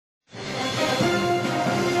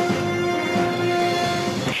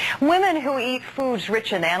Women who eat foods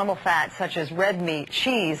rich in animal fat, such as red meat,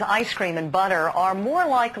 cheese, ice cream, and butter, are more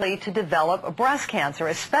likely to develop breast cancer,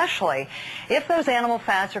 especially if those animal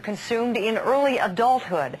fats are consumed in early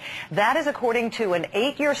adulthood. That is according to an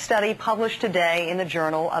 8-year study published today in the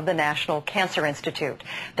Journal of the National Cancer Institute.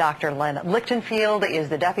 Dr. Len Lichtenfield is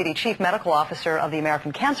the Deputy Chief Medical Officer of the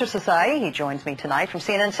American Cancer Society. He joins me tonight from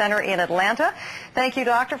CNN Center in Atlanta. Thank you,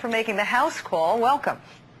 Doctor, for making the house call. Welcome.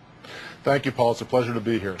 Thank you, Paul. It's a pleasure to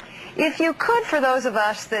be here. If you could, for those of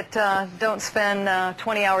us that don't spend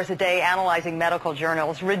 20 hours a day analyzing medical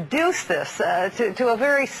journals, reduce this to a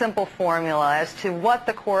very simple formula as to what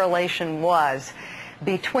the correlation was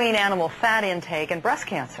between animal fat intake and breast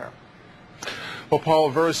cancer. Well, Paul,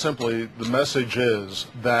 very simply, the message is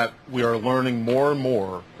that we are learning more and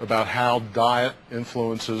more about how diet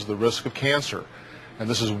influences the risk of cancer. And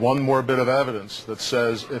this is one more bit of evidence that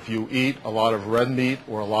says if you eat a lot of red meat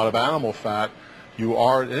or a lot of animal fat, you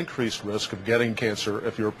are at increased risk of getting cancer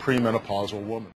if you're a premenopausal woman.